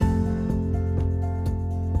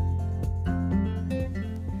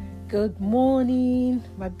Good morning,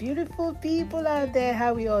 my beautiful people out there.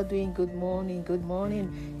 How we all doing? Good morning, good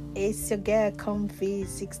morning. It's your girl Comfy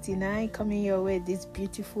 69 coming your way this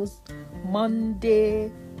beautiful Monday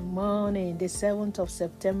morning, the 7th of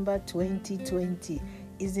September 2020.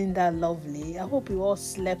 Isn't that lovely? I hope you all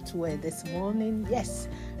slept well this morning. Yes,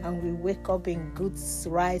 and we wake up in good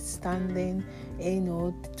right standing.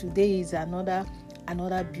 Today is another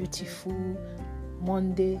beautiful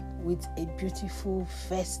Monday with a beautiful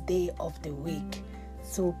first day of the week.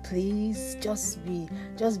 So please just be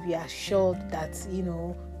assured that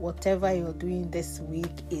whatever you're doing this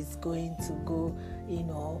week is going to go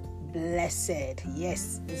blessed.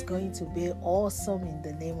 Yes, it's going to be awesome in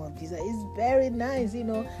the name of Jesus. It's very nice.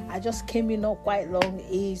 I just came in not quite long.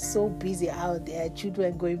 It's so busy out there,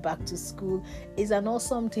 children going back to school. It's an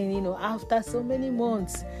awesome thing. After so many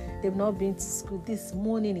months they've not been to school. This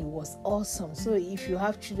morning it was awesome. So if you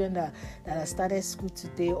have children that have started school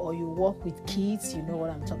today, or you work with kids, you know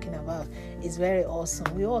what I'm talking about. It's very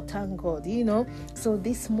awesome. We all thank God. So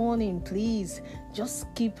this morning, please just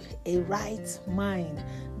keep a right mind.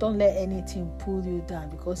 Don't let anything pull you down,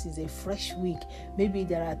 because it's a fresh week. Maybe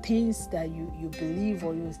there are things that you believe,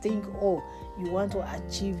 or you think, you want to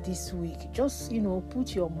achieve this week. Just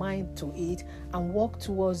put your mind to it and work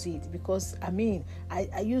towards it. Because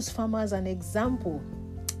I use farmers as an example.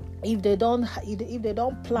 If they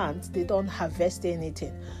don't plant, they don't harvest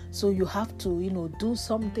anything. So you have to do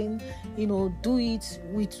something, do it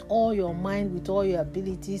with all your mind, with all your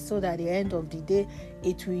abilities, so that at the end of the day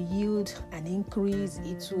it will yield an increase.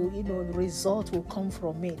 It will, the result will come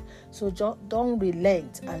from it. So don't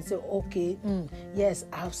relent and say, okay, yes,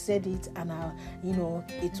 I've said it, and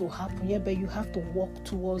it will happen. Yeah, but you have to work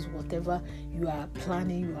towards whatever you are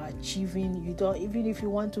planning, you are achieving. Even if you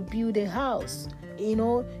want to build a house,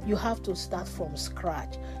 you have to start from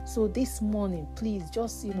scratch. So this morning, please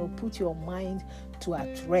just put your mind to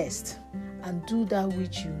at rest and do that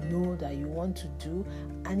which you know that you want to do,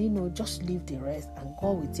 and just leave the rest, and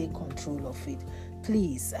God will take control of it,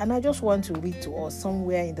 please. And I just want to read to us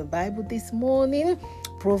somewhere in the Bible this morning,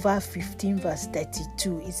 Proverbs 15 verse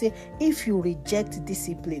 32. It says, if you reject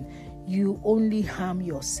discipline, you only harm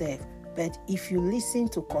yourself, but if you listen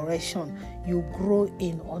to correction, you grow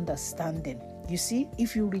in understanding. You see,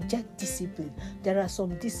 if you reject discipline, there are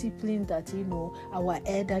some discipline that our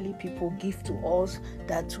elderly people give to us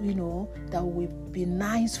that that will be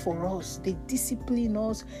nice for us. They discipline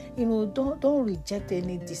us. Don't reject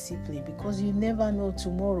any discipline, because you never know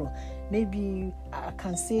tomorrow. Maybe I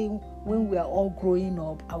can say, when we are all growing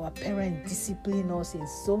up, our parents discipline us in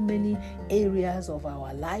so many areas of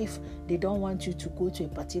our life. They don't want you to go to a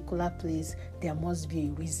particular place. There must be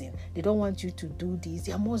a reason. They don't want you to do this.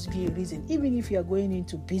 There must be a reason. Even if you are going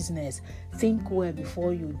into business, think well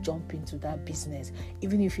before you jump into that business.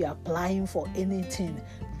 Even if you are applying for anything,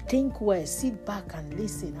 think well. Sit back and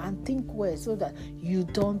listen and think well, so that you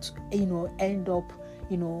don't end up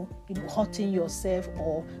hurting yourself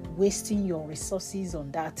or wasting your resources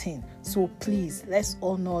on that thing. So please, let's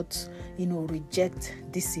all not reject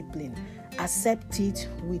discipline. Accept it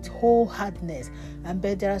with wholeheartedness.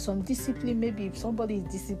 But there are some discipline. Maybe if somebody is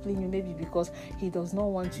disciplining you, maybe because he does not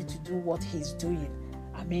want you to do what he's doing.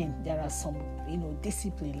 There are some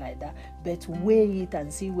discipline like that. But weigh it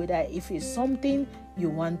and see whether if it's something you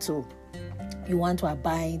want to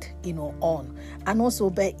abide on. And also,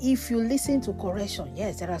 but if you listen to correction,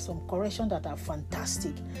 yes, there are some correction that are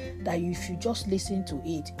fantastic, that if you just listen to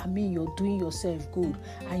it, you're doing yourself good,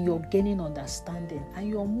 and you're gaining understanding, and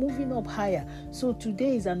you're moving up higher. So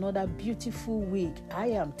today is another beautiful week. I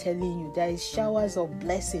am telling you, there is showers of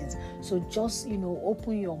blessings. So just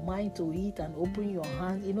open your mind to it, and open your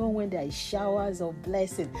hand. When there is showers of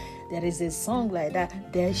blessing, there is a song like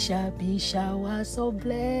that, there shall be showers of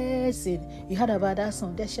blessing. You heard about that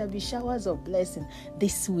song? There shall be showers of blessing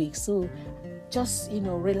this week. So just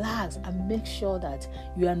relax and make sure that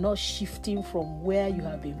you are not shifting from where you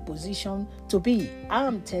have been positioned to be.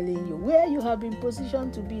 I'm telling you, where you have been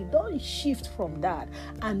positioned to be, don't shift from that,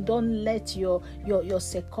 and don't let your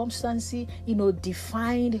circumstances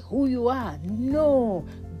define who you are. No,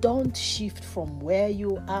 don't shift from where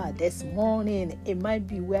you are this morning. It might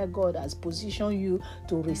be where God has positioned you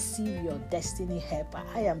to receive your destiny helper.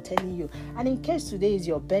 I am telling you. And in case today is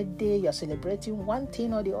your birthday, you're celebrating one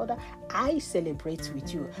thing or the other, I celebrate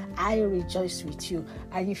with you. I rejoice with you.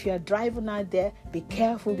 And if you are driving out there, be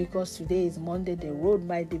careful, because today is Monday. The road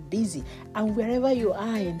might be busy. And wherever you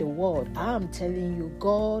are in the world, I'm telling you,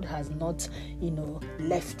 God has not,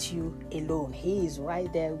 left you alone. He is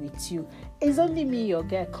right there with you. It's only me, your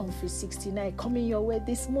girl, Comfy 69, coming your way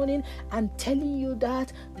this morning and telling you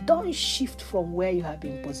that don't shift from where you have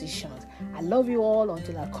been positioned. I love you all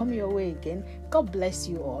until I come your way again. God bless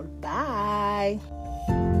you all. Bye.